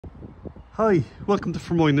Hi, welcome to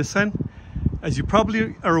Fermoy Nissan. As you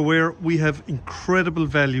probably are aware, we have incredible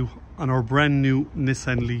value on our brand new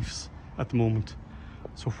Nissan Leafs at the moment.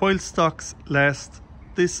 So while stocks last,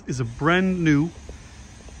 this is a brand new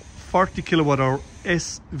 40 kWh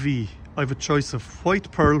SV. I have a choice of white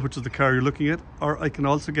pearl, which is the car you're looking at, or I can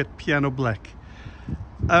also get piano black.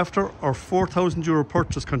 After our €4,000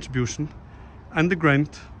 purchase contribution and the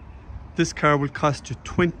grant, this car will cost you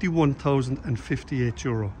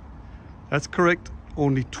 €21,058. That's correct,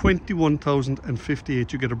 only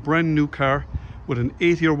 €21,058. You get a brand new car with an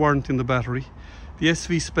 8-year warranty in the battery. The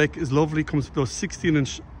SV spec is lovely, comes with those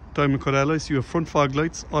 16-inch diamond cut alloys. You have front fog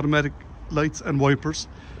lights, automatic lights and wipers,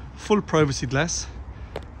 full privacy glass.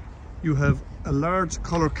 You have a large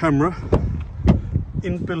colour camera,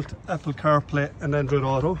 inbuilt Apple CarPlay and Android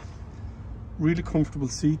Auto, really comfortable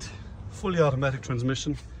seat, fully automatic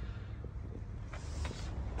transmission.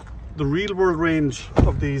 The real world range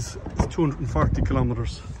of these is 240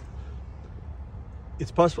 kilometers.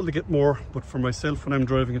 It's possible to get more, but for myself, when I'm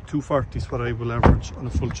driving at 240 is what I will average on a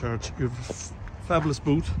full charge. You have a fabulous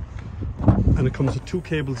boot, and it comes with 2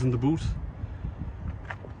 cables in the boot,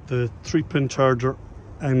 the 3-pin charger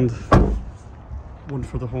and one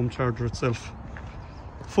for the home charger itself.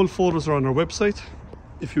 Full photos are on our website.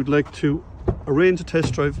 If you'd like to arrange a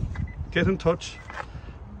test drive, get in touch.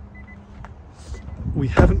 We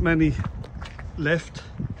haven't many left,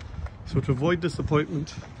 so to avoid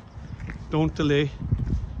disappointment, don't delay.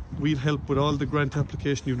 We'll help with all the grant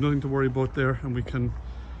application. You've nothing to worry about there, and we can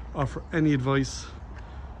offer any advice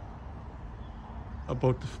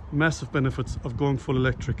about the massive benefits of going full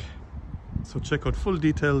electric. So check out full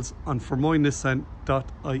details on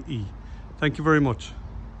fermoynissan.ie. Thank you very much.